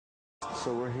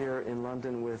So we're here in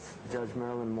London with Judge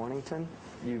Marilyn Mornington.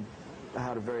 You've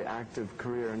had a very active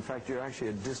career. In fact, you're actually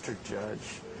a district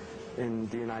judge in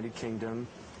the United Kingdom,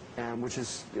 and which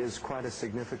is quite a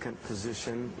significant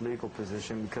position, legal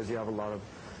position, because you have a lot of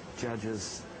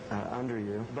judges under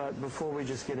you. But before we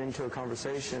just get into a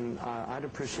conversation, I'd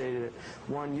appreciate it.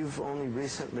 One, you've only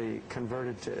recently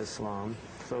converted to Islam,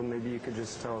 so maybe you could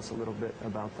just tell us a little bit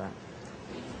about that.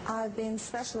 I've been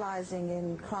specialising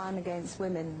in crime against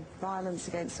women, violence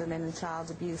against women and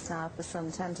child abuse now for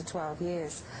some 10 to 12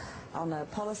 years on a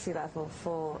policy level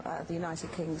for the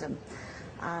United Kingdom.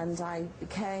 And I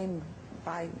became,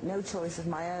 by no choice of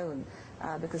my own,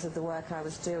 because of the work I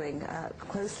was doing,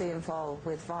 closely involved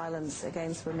with violence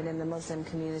against women in the Muslim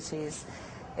communities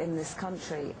in this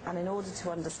country. And in order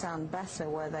to understand better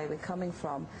where they were coming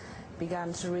from,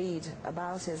 began to read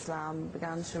about Islam,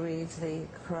 began to read the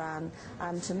Quran,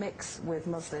 and to mix with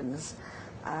Muslims.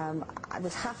 I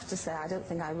would have to say I don't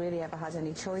think I really ever had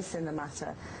any choice in the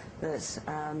matter, that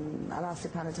Allah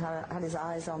subhanahu wa ta'ala had his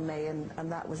eyes on me,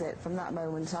 and that was it. From that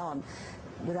moment on,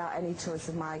 without any choice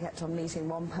of mine, I kept on meeting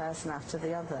one person after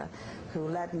the other who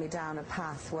led me down a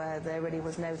path where there really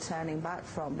was no turning back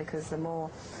from, because the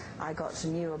more I got to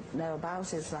know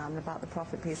about Islam, about the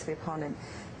Prophet, peace be upon him,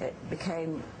 it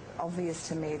became obvious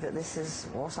to me that this is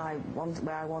what I want,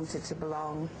 where I wanted to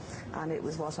belong, and it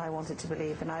was what I wanted to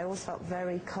believe. And I always felt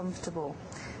very comfortable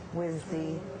with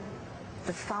the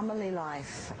family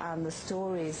life and the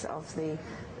stories of the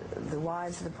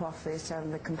wives of the Prophet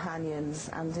and the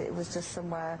companions, and it was just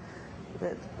somewhere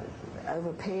that over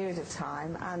a period of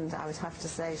time, and I would have to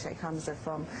say, Sheikh Hamza,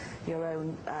 from your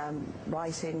own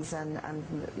writings and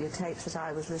your tapes that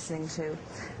I was listening to,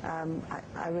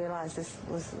 I realised this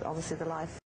was obviously the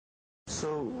life.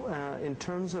 So in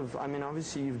terms of, I mean,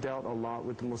 obviously you've dealt a lot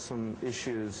with the Muslim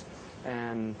issues,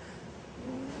 and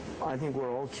I think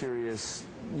we're all curious,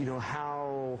 you know,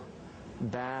 how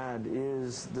bad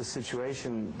is the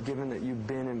situation, given that you've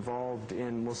been involved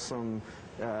in Muslim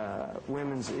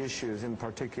women's issues in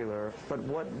particular. But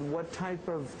what type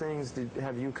of things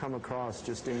have you come across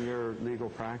just in your legal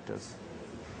practice?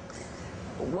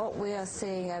 What we are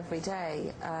seeing every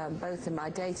day, both in my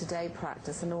day-to-day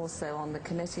practice and also on the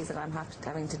committees that I'm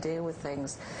having to deal with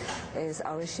things,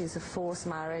 are issues of forced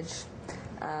marriage,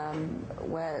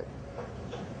 where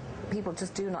people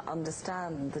just do not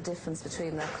understand the difference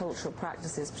between their cultural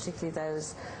practices, particularly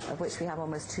those of which we have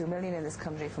almost 2 million in this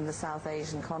country from the South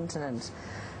Asian continent,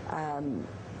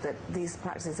 that these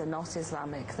practices are not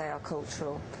Islamic, they are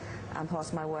cultural, and part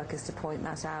of my work is to point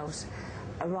that out.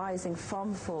 Arising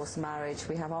from forced marriage,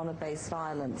 we have honour-based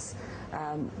violence,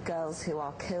 girls who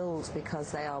are killed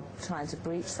because they are trying to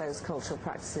breach those cultural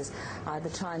practices, either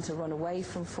trying to run away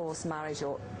from forced marriage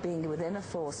or being within a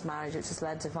forced marriage which has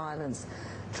led to violence,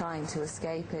 trying to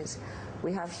escape it.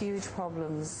 We have huge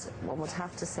problems, one would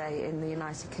have to say, in the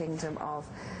United Kingdom of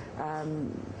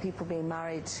people being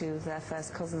married to their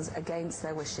first cousins against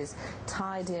their wishes,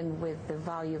 tied in with the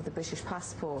value of the British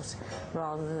passport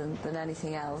rather than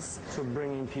anything else. So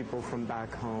bringing people from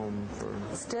back home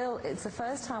for... Still, it's the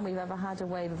first time we've ever had a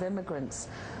wave of immigrants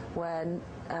when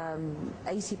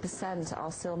 80%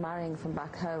 are still marrying from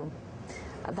back home.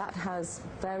 That has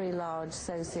very large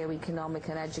socio-economic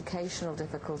and educational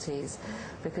difficulties,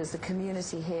 because the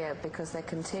community here, because they're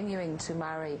continuing to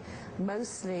marry,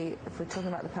 mostly, if we're talking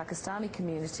about the Pakistani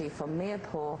community from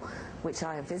Mirpur, which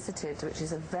I have visited, which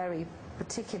is a very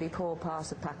particularly poor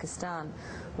part of Pakistan,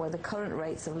 where the current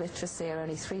rates of literacy are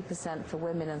only 3% for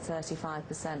women and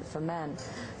 35% for men.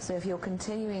 So if you're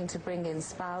continuing to bring in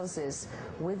spouses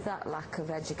with that lack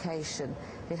of education,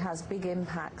 it has big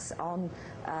impacts on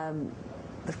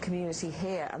the community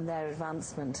here and their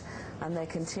advancement, and they're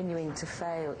continuing to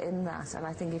fail in that. And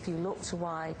I think if you look to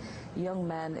why young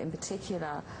men in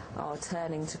particular are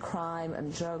turning to crime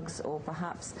and drugs, or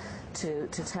perhaps to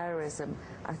terrorism,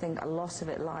 I think a lot of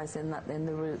it lies in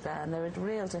the root there, and there are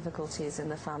real difficulties in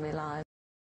the family life.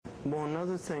 Well,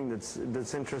 another thing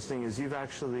that's interesting is you've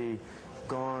actually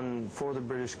gone, for the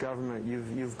British government,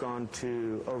 you've gone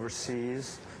to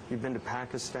overseas. You've been to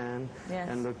Pakistan, yes,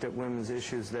 and looked at women's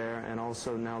issues there, and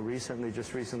also now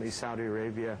just recently Saudi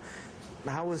Arabia.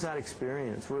 How was that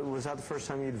experience? Was that the first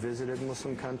time you'd visited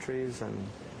Muslim countries? And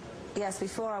Yes,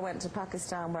 before I went to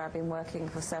Pakistan, where I've been working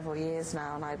for several years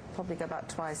now, and I probably go about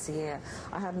twice a year,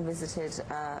 I hadn't visited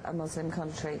a Muslim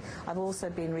country. I've also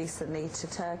been recently to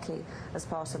Turkey as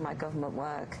part of my government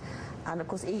work. And of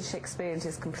course each experience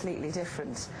is completely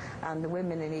different, and the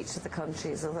women in each of the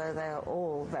countries, although they are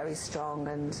all very strong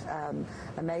and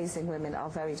amazing women, are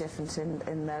very different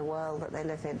in their world that they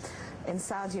live in. In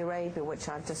Saudi Arabia, which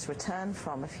I've just returned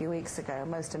from a few weeks ago, a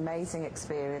most amazing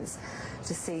experience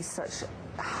to see such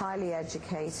highly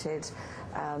educated,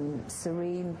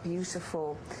 serene,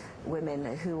 beautiful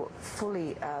women who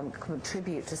fully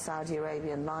contribute to Saudi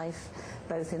Arabian life,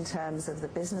 both in terms of the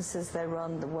businesses they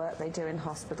run, the work they do in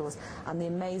hospitals, and the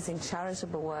amazing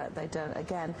charitable work they do.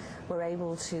 Again, we're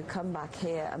able to come back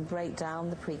here and break down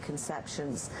the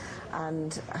preconceptions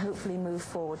and hopefully move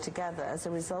forward together. As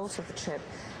a result of the trip,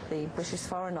 the British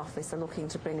Foreign Office are looking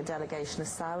to bring a delegation of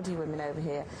Saudi women over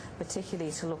here,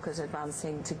 particularly to look at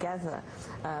advancing together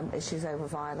issues over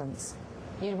violence.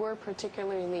 You were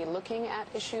particularly looking at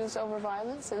issues over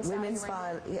violence in Saudi Women's Arabia?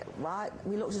 violence, yeah, right.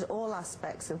 We looked at all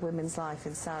aspects of women's life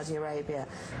in Saudi Arabia,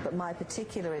 but my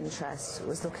particular interest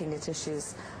was looking at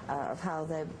issues of how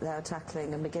they're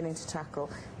tackling and beginning to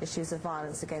tackle issues of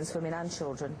violence against women and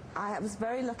children. I was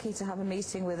very lucky to have a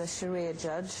meeting with a Sharia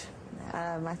judge.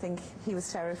 I think he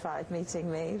was terrified meeting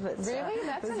me. But, really?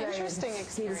 That's an interesting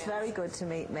experience. He was very good to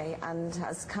meet me and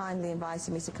has kindly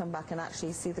invited me to come back and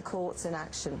actually see the courts in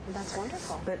action. That's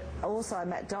wonderful. But also I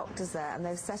met doctors there, and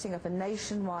they're setting up a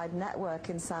nationwide network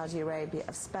in Saudi Arabia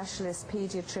of specialist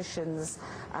paediatricians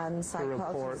and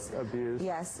psychologists. To report abuse.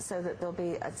 Yes, so that there'll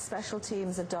be special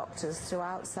teams of doctors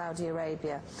throughout Saudi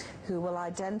Arabia who will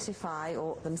identify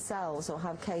or themselves or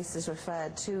have cases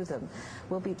referred to them,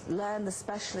 will learn the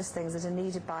specialist things that are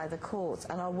needed by the courts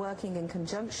and are working in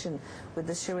conjunction with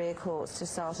the Sharia courts to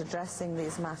start addressing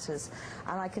these matters.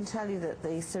 And I can tell you that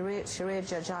the Sharia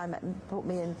judge I met put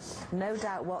me in no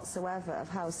doubt whatsoever of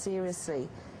how seriously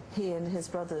he and his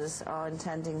brothers are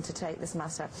intending to take this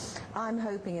matter. I'm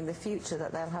hoping in the future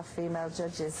that they'll have female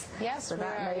judges. Yes, so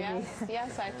that yes,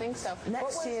 yes, I think so.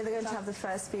 Next year they're going to have the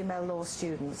first female law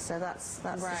students, so that's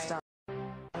right. the start.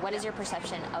 What is your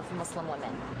perception of Muslim women?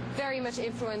 Very much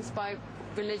influenced by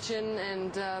religion,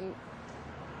 and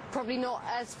probably not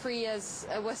as free as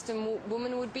a Western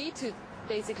woman would be to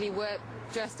basically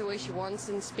dress the way she wants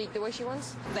and speak the way she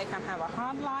wants. They can have a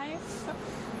hard life.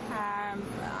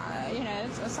 You know,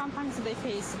 sometimes they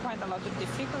face quite a lot of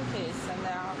difficulties and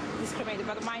they are discriminated.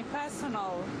 But my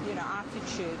personal,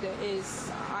 attitude is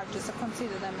I just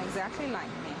consider them exactly like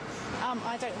me.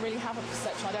 I don't really have a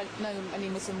perception. I don't know any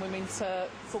Muslim women to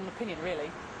form an opinion,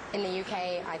 really. In the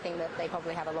UK, I think that they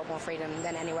probably have a lot more freedom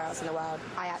than anywhere else in the world.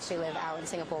 I actually live out in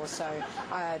Singapore, so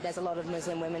there's a lot of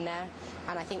Muslim women there.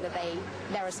 And I think that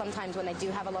there are some times when they do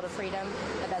have a lot of freedom,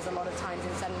 but there's a lot of times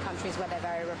in certain countries where they're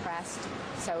very repressed.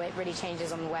 So it really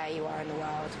changes on where you are in the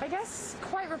world. I guess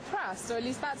quite repressed, or at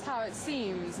least that's how it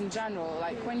seems in general.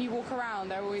 Like when you walk around,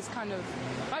 they're always kind of,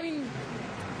 I mean,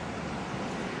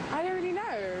 I don't really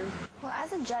know. Well,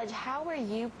 as a judge, how were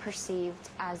you perceived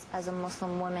as a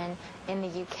Muslim woman in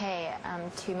the UK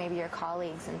to maybe your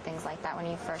colleagues and things like that when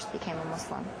you first became a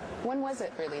Muslim? When was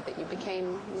it really that you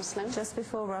became Muslim? Just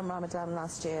before Ramadan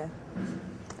last year.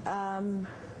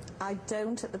 I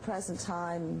don't at the present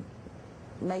time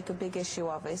make a big issue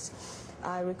of it.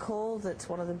 I recall that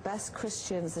one of the best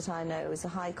Christians that I know is a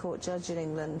High Court judge in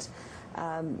England.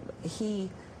 He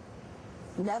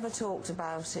never talked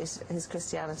about his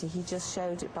Christianity, he just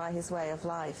showed it by his way of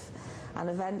life. And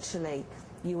eventually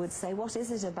you would say, what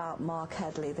is it about Mark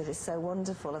Headley that is so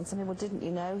wonderful? And some people, didn't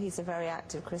you know he's a very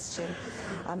active Christian?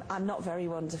 I'm not very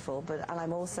wonderful, and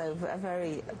I'm also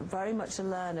very much a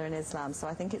learner in Islam, so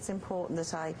I think it's important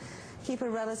that I keep a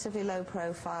relatively low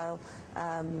profile, carry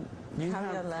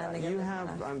on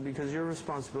learning. Because your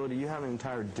responsibility, you have an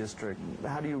entire district.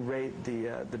 How do you rate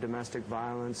the domestic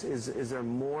violence? Is there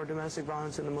more domestic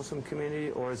violence in the Muslim community,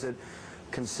 or is it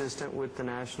consistent with the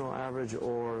national average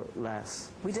or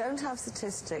less? We don't have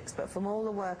statistics, but from all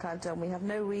the work I've done, we have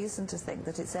no reason to think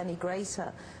that it's any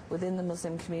greater within the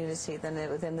Muslim community than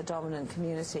within the dominant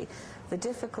community. The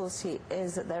difficulty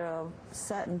is that there are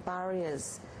certain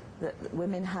barriers that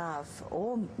women have,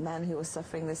 or men who are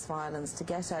suffering this violence, to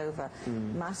get over.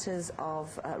 Matters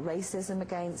of racism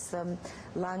against them,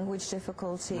 language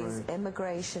difficulties,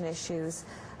 immigration issues,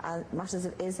 matters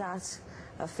of izzat,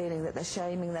 of feeling that they're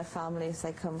shaming their family if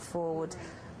they come forward,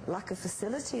 lack of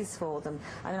facilities for them.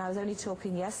 I mean, I was only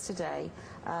talking yesterday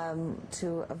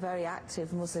to a very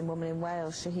active Muslim woman in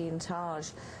Wales, Shaheen Taj,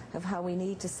 of how we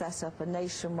need to set up a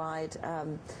nationwide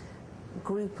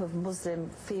group of Muslim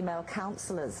female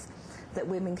counsellors that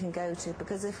women can go to,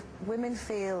 because if women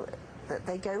feel that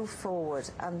they go forward,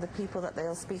 and the people that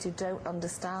they'll speak to don't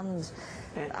understand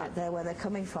where they're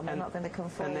coming from. They're not going to come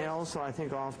forward. And they also, I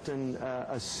think, often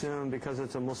assume because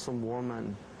it's a Muslim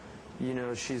woman, you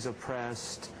know, she's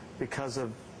oppressed because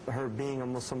of her being a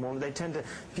Muslim woman.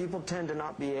 People tend to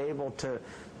not be able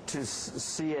to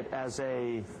see it as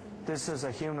this is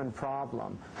a human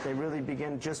problem. They really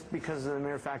begin, just because of the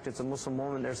mere fact it's a Muslim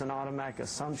woman, there's an automatic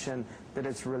assumption that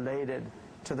it's related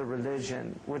to the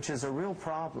religion, which is a real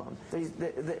problem.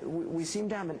 We seem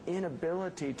to have an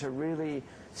inability to really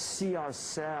see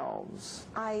ourselves.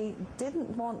 I didn't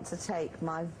want to take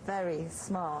my very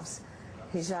smart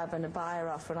hijab and abaya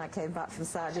off when I came back from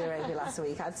Saudi Arabia last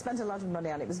week. I'd spent a lot of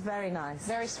money on it. It was very nice.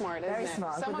 Very smart, isn't it? Very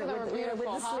smart. Some of them are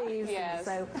beautiful, with the sleeves. Yes.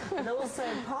 And also,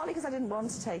 partly because I didn't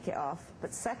want to take it off,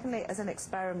 but secondly, as an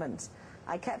experiment,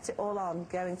 I kept it all on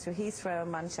going through Heathrow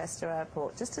and Manchester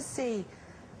Airport just to see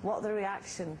what the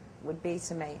reaction would be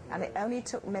to me. And it only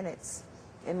took minutes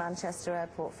in Manchester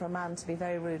Airport for a man to be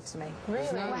very rude to me. Really?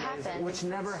 What happened? Which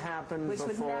never happened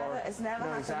before. It's never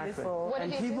happened before.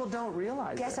 And people don't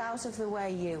realize Get out of the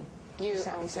way, you. He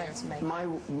said to me.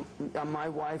 My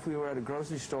wife, we were at a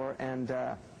grocery store, and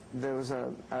there was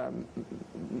a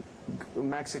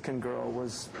Mexican girl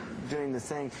was doing the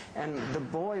thing, and the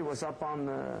boy was up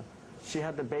on she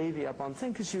had the baby up on the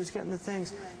thing because she was getting the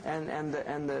things, and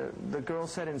the girl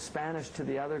said in Spanish to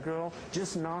the other girl,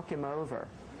 just knock him over.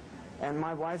 And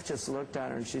my wife just looked at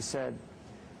her and she said,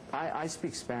 I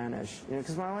speak Spanish, you know,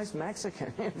 because my wife's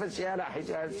Mexican, but she had a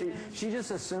hijab. She just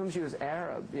assumed she was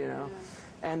Arab, you know.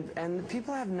 And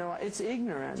people have no, it's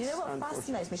ignorance. Do you know what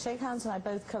fascinates me? Sheikh Hans and I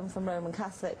both come from Roman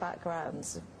Catholic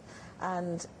backgrounds,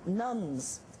 and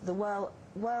nuns the world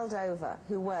over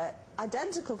who wear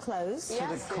identical clothes. To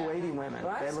the Kuwaiti women.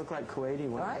 Right. They look like Kuwaiti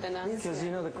women. Right. Because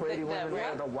you know the Kuwaiti women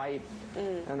wear the white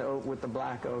and with the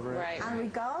black over it. Right. And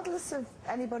regardless of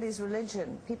anybody's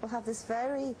religion, people have this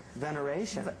very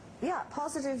veneration.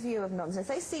 Positive view of nuns. If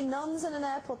they see nuns in an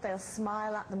airport, they'll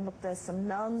smile at them. Look, there's some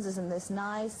nuns. Isn't this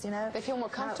nice? You know. They feel more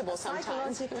comfortable sometimes.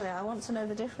 Psychologically, I want to know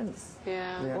the difference.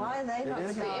 Yeah. Why are they not?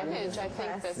 It's the image, I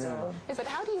think. Is it?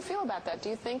 How do you feel about that? Do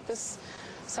you think this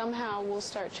somehow will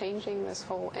start changing this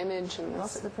whole image and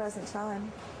Not at the present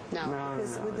time. No.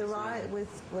 Because with the riot,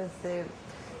 with the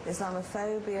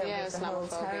Islamophobia, with the whole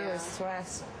terrorist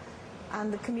threat,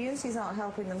 and the communities aren't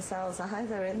helping themselves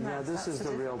either in that. Yeah, this is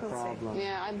the real problem.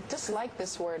 Yeah, I dislike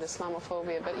this word,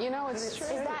 Islamophobia, but you know, it's true.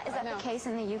 Is that the case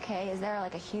in the UK? Is there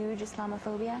like a huge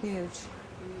Islamophobia? Huge.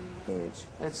 Huge.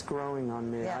 It's growing on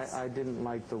me. Yes. I didn't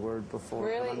like the word before,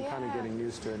 Really? but I'm kind of getting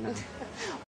used to it now.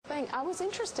 I was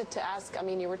interested to ask, I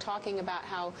mean, you were talking about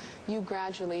how you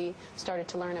gradually started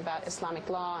to learn about Islamic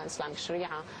law and Islamic Sharia.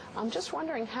 I'm just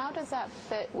wondering, how does that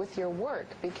fit with your work?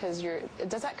 Because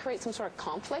does that create some sort of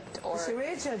conflict? Or The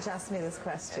Sharia judge asked me this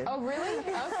question. Oh, really?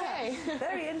 Okay.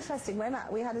 Very interesting.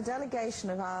 We had a delegation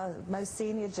of our most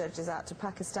senior judges out to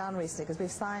Pakistan recently because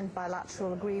we've signed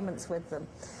bilateral agreements with them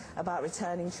about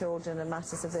returning children and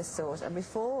matters of this sort. And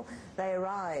before they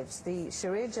arrived, the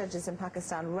Sharia judges in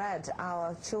Pakistan read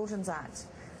our Children's Act.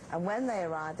 And when they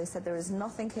arrived, they said there is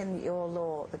nothing in your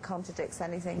law that contradicts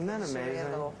anything in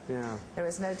Sharia law. Yeah. There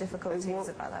is no difficulties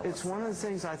about that. It's one of the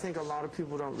things I think a lot of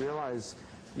people don't realize.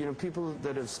 You know, people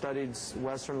that have studied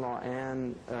Western law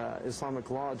and Islamic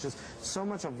law, just so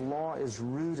much of law is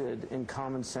rooted in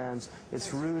common sense.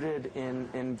 It's rooted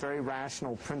in very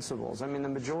rational principles. I mean, the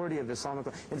majority of Islamic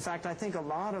law. In fact, I think a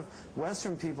lot of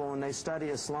Western people, when they study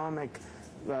Islamic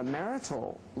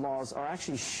marital laws, are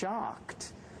actually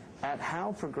shocked at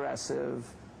how progressive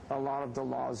a lot of the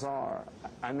laws are.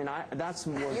 I mean, that's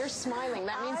more... You're smiling.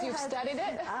 That means you've studied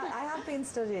it? I have been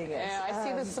studying it. Yeah, I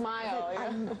see the smile.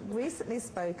 I've recently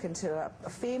spoken to a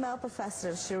female professor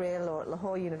of Sharia law at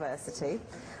Lahore University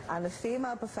and a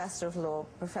female professor of law,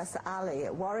 Professor Ali,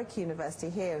 at Warwick University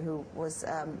here, who was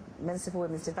Minister for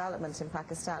Women's Development in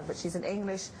Pakistan, but she's an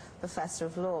English professor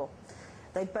of law.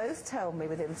 They both told me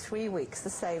within 3 weeks the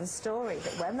same story,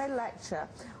 that when they lecture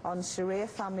on Sharia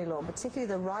family law, particularly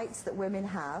the rights that women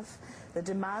have, the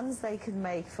demands they can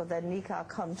make for their nikah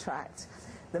contract,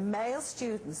 the male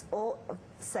students all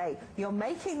say, you're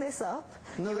making this up.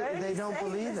 No, they don't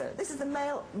believe it. This is the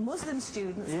male Muslim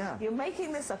students. Yeah. You're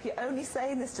making this up. You're only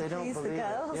saying this to please the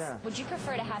girls. Yeah. Would you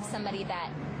prefer to have somebody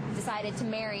that decided to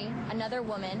marry another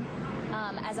woman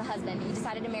as a husband, you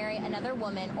decided to marry another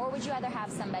woman, or would you rather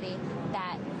have somebody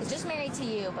that is just married to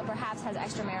you but perhaps has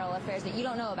extramarital affairs that you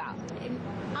don't know about?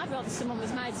 I'd rather someone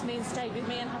was married to me and stayed with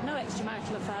me and have no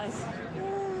extramarital affairs.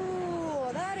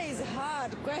 Ooh, that is a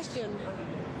hard question.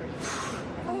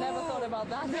 Never thought about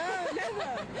that. No,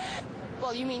 never.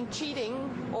 Well, you mean cheating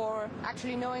or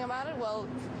actually knowing about it? Well,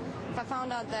 if I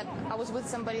found out that I was with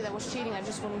somebody that was cheating, I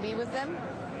just wouldn't be with them.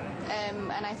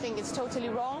 And I think it's totally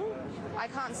wrong. I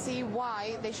can't see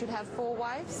why they should have 4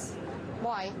 wives.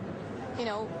 Why? You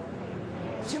know,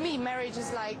 to me, marriage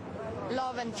is like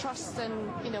love and trust and,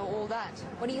 you know, all that.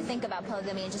 What do you think about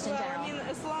polygamy just in general? I mean,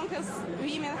 as long as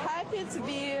women happy to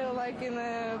be like in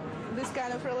this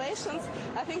kind of relations,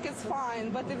 I think it's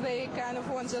fine. But if they kind of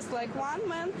want just like one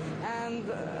man, and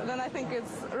then I think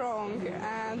it's wrong.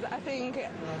 And I think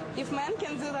if men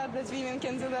can do that, that women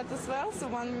can do that as well. So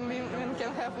one woman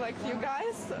can have like few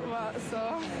guys. Well, so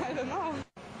I don't know.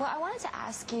 Well, I wanted to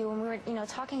ask you, when we were,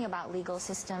 talking about legal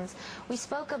systems, we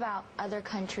spoke about other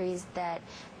countries that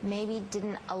maybe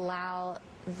didn't allow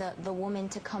the woman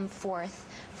to come forth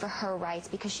for her rights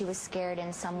because she was scared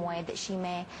in some way that she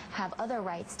may have other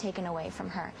rights taken away from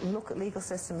her. Look at legal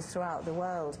systems throughout the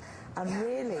world, and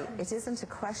really, it isn't a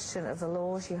question of the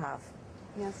laws you have.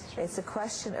 Yes. It's a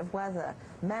question of whether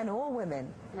men or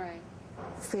women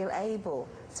feel able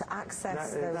to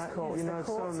access those courts. The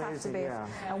courts so have to be. Yeah.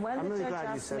 And when I'm the really judge glad you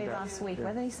asked said me that. last week,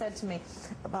 when he said to me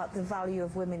about the value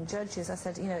of women judges, I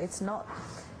said, it's not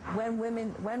when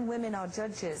women are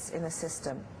judges in a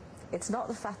system. It's not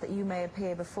the fact that you may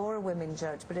appear before a women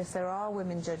judge, but if there are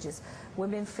women judges,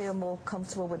 women feel more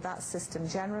comfortable with that system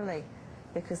generally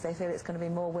because they feel it's going to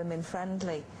be more women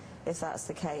friendly, if that's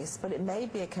the case. But it may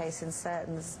be a case in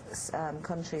certain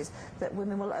countries that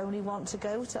women will only want to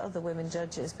go to other women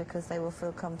judges because they will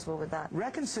feel comfortable with that.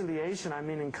 Reconciliation, I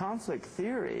mean, in conflict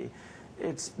theory,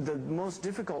 it's the most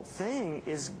difficult thing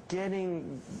is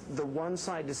getting the one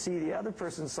side to see the other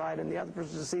person's side and the other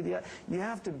person to see the other. You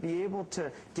have to be able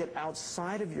to get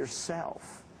outside of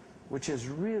yourself, which is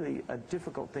really a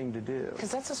difficult thing to do.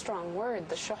 Because that's a strong word,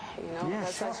 the shuh, Yeah,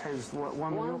 shuh is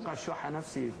وَمَنْ يُوقَ شُحَّ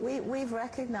نَفْسِهِ. We've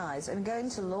recognized, and going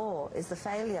to law is the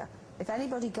failure. If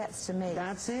anybody gets to me,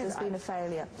 there's been a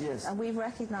failure. Yes. And we've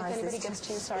recognized this. If anybody gets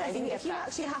to you, sorry, I didn't get if you that.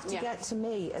 actually have to get to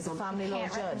me as a family law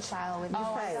judge, you failed.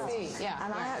 I see. Yeah.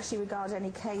 And I actually regard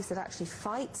any case that actually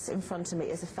fights in front of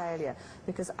me as a failure,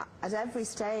 because at every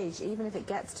stage, even if it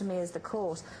gets to me as the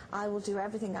court, I will do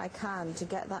everything I can to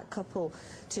get that couple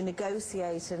to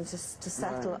negotiate and to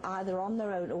settle either on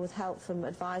their own or with help from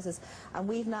advisors. And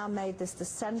we've now made this the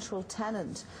central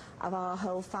tenet of our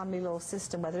whole family law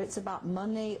system, whether it's about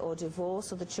money or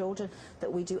divorce or the children,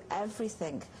 that we do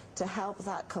everything to help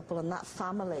that couple and that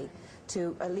family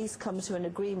to at least come to an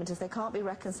agreement, if they can't be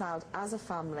reconciled as a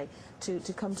family, to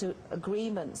come to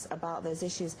agreements about those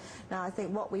issues. Now, I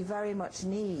think what we very much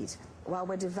need, while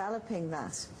we're developing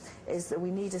that, is that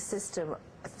we need a system,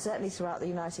 certainly throughout the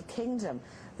United Kingdom,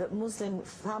 that Muslim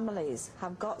families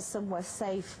have got somewhere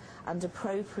safe and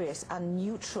appropriate and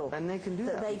neutral, and they can do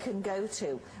that they can go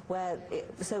to, where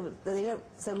so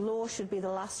law should be the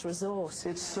last resort.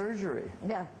 It's surgery.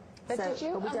 Yeah. But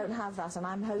we don't have that, and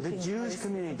I'm hoping the Jewish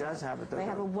community does have it. They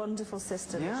have a wonderful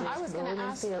system. Yeah. I was going to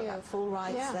ask feel you. Full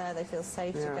rights there. They feel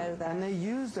safe to go there. And they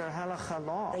use their halakha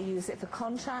law. They use it for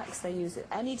contracts. They use it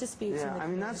any disputes in the community. I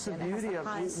mean, that's the beauty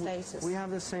of we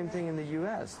have the same thing in the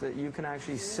U.S. that you can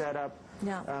actually set up.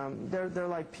 They're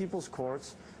like people's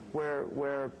courts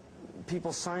where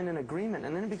people sign an agreement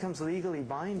and then it becomes legally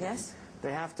binding. Yes.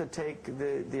 They have to take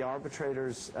the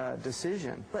arbitrator's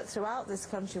decision. But throughout this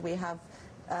country we have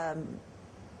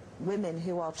women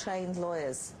who are trained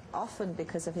lawyers, often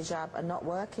because of hijab, are not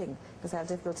working because they have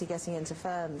difficulty getting into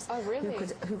firms. Oh, really?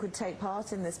 Who could take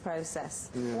part in this process.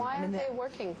 Yeah. Why aren't they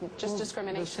working? Just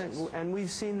discrimination? And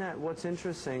we've seen that. What's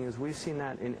interesting is we've seen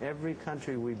that in every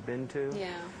country we've been to. Yeah.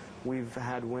 We've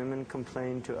had women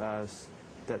complain to us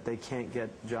that they can't get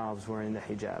jobs wearing the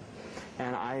hijab.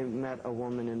 And I met a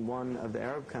woman in one of the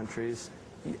Arab countries.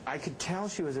 I could tell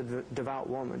she was a devout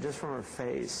woman just from her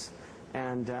face.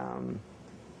 And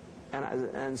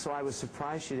so I was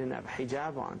surprised she didn't have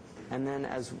hijab on. And then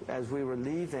as we were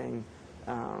leaving,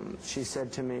 she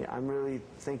said to me, "I'm really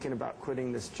thinking about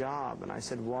quitting this job." And I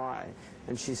said, "Why?"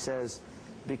 And she says,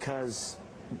 "Because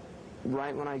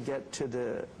right when I get to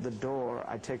the door,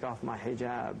 I take off my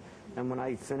hijab. And when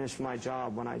I finish my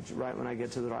job, right when I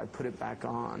get to the door, I put it back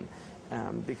on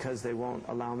because they won't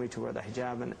allow me to wear the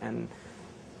hijab. And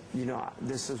you know,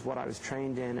 this is what I was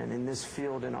trained in, and in this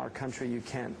field in our country, you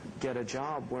can't get a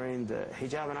job wearing the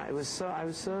hijab." And I was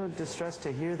so distressed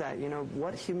to hear that. You know,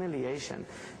 what humiliation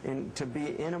to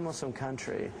be in a Muslim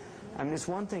country. I mean, it's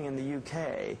one thing in the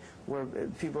UK where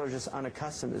people are just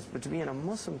unaccustomed to this, but to be in a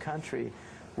Muslim country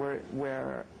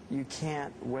where you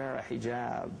can't wear a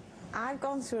hijab. I've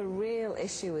gone through a real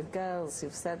issue with girls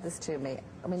who've said this to me.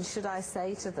 I mean, should I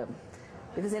say to them?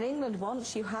 Because in England,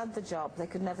 once you had the job, they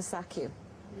could never sack you.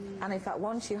 And in fact,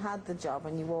 once you had the job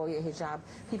and you wore your hijab,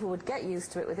 people would get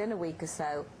used to it within a week or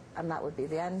so, and that would be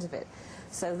the end of it.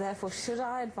 So therefore, should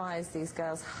I advise these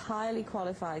girls, highly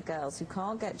qualified girls who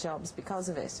can't get jobs because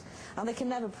of it, and they can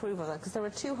never prove of that because there are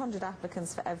 200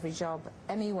 applicants for every job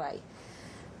anyway,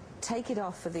 take it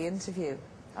off for the interview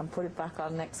and put it back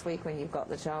on next week when you've got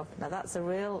the job. Now that's a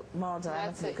real moral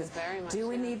dilemma, because do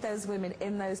we need those women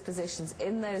in those positions,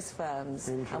 in those firms,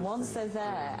 and once they're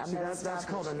there, and that's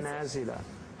called a nazila.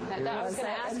 I was going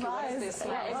to ask you, what is this?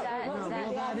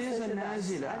 That is a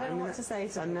nazila. I don't know what to say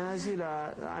to them. A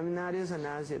nazila, I mean, that is a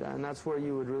nazila, and that's where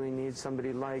you would really need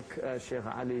somebody like Sheikh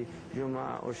Ali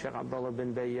Juma or Sheikh Abdullah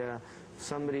bin Bayya,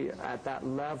 somebody at that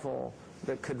level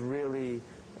that could really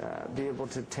be able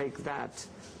to take that.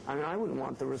 I mean, I wouldn't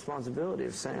want the responsibility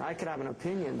of saying, I could have an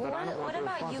opinion, but I don't want the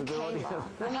responsibility of...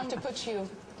 We'll have to put you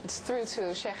through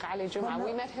to Sheikh Ali Juma.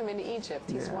 We met him in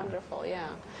Egypt. He's wonderful,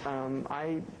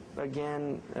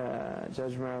 Again,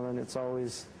 Judge Marilyn, it's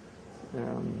always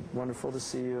wonderful to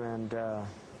see you, and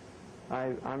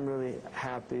I'm really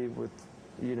happy with,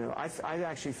 I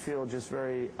actually feel just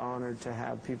very honored to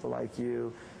have people like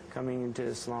you coming into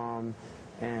Islam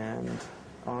and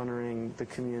honoring the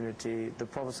community. The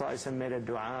Prophet ﷺ made a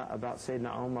dua about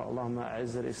Sayyidina Umar, Allahumma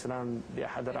a'izz al-Islam bi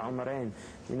ahad al-Umarain,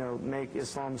 make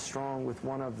Islam strong with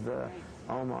one of the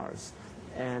Omars.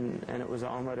 And it was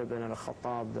Umar ibn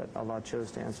al-Khattab that Allah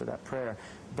chose to answer that prayer.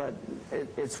 But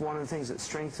it's one of the things that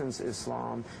strengthens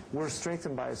Islam. We're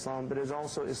strengthened by Islam, but it's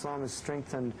also Islam is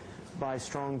strengthened by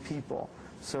strong people.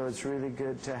 So it's really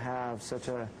good to have such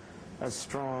a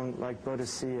strong, like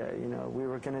Bodicea. We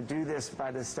were going to do this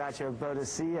by the statue of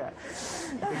Bodicea,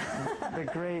 the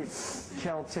great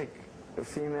Celtic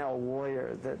female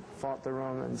warrior that fought the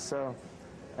Romans. So,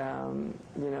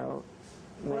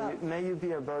 may you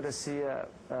be a Bodicea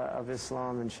of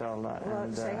Islam, inshallah. Well,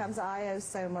 Sheikh Hamza, I owe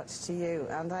so much to you,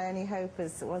 and I only hope,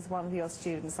 as was one of your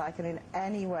students, I can in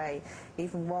any way,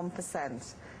 even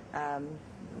 1%,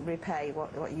 repay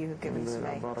what you have given to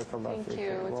me. Thank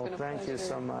you. Well, thank you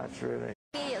so much, really.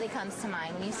 Immediately comes to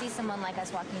mind when you see someone like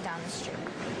us walking down the street.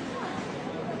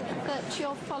 That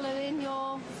you're following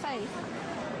your faith.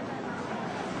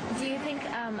 Do you think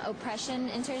oppression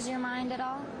enters your mind at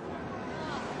all?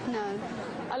 No.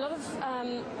 A lot of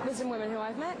Muslim women who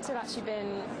I've met have actually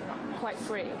been quite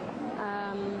free.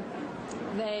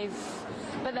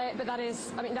 But that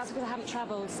is, I mean, that's because I haven't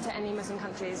travelled to any Muslim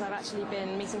countries. I've actually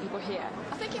been meeting people here.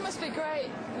 I think it must be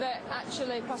great that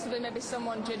actually possibly maybe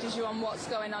someone judges you on what's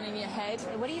going on in your head.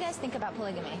 What do you guys think about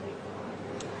polygamy?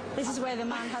 This is where the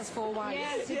man has 4 wives.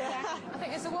 Yes, exactly. I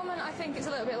think as a woman, I think it's a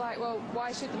little bit like, well,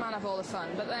 why should the man have all the fun?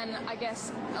 But then I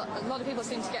guess a lot of people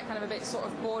seem to get kind of a bit sort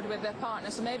of bored with their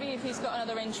partner. So maybe if he's got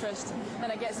another interest,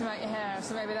 then it gets him out your hair.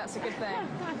 So maybe that's a good thing.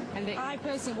 And I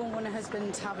personally wouldn't want a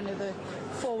husband to have another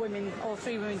 4 women or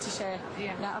 3 women to share.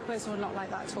 Yeah. No, I personally would not like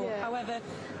that at all. Yeah. However,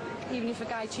 even if a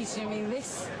guy cheated on me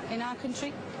in our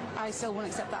country, I still won't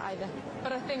accept that either.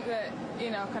 But I think that,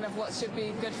 kind of what should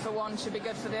be good for one should be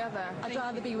good for the other. I'd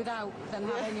rather be without than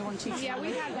have anyone cheating on me. Yeah,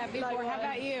 we had that before. Likewise. How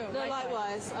about you? No,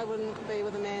 likewise. I wouldn't be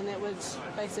with a man that would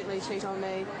basically cheat on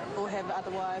me or have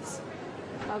other wives.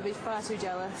 I'd be far too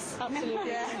jealous.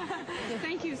 Absolutely. Yeah.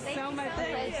 Thank you so much.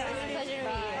 It's a pleasure to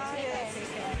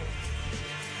meet you.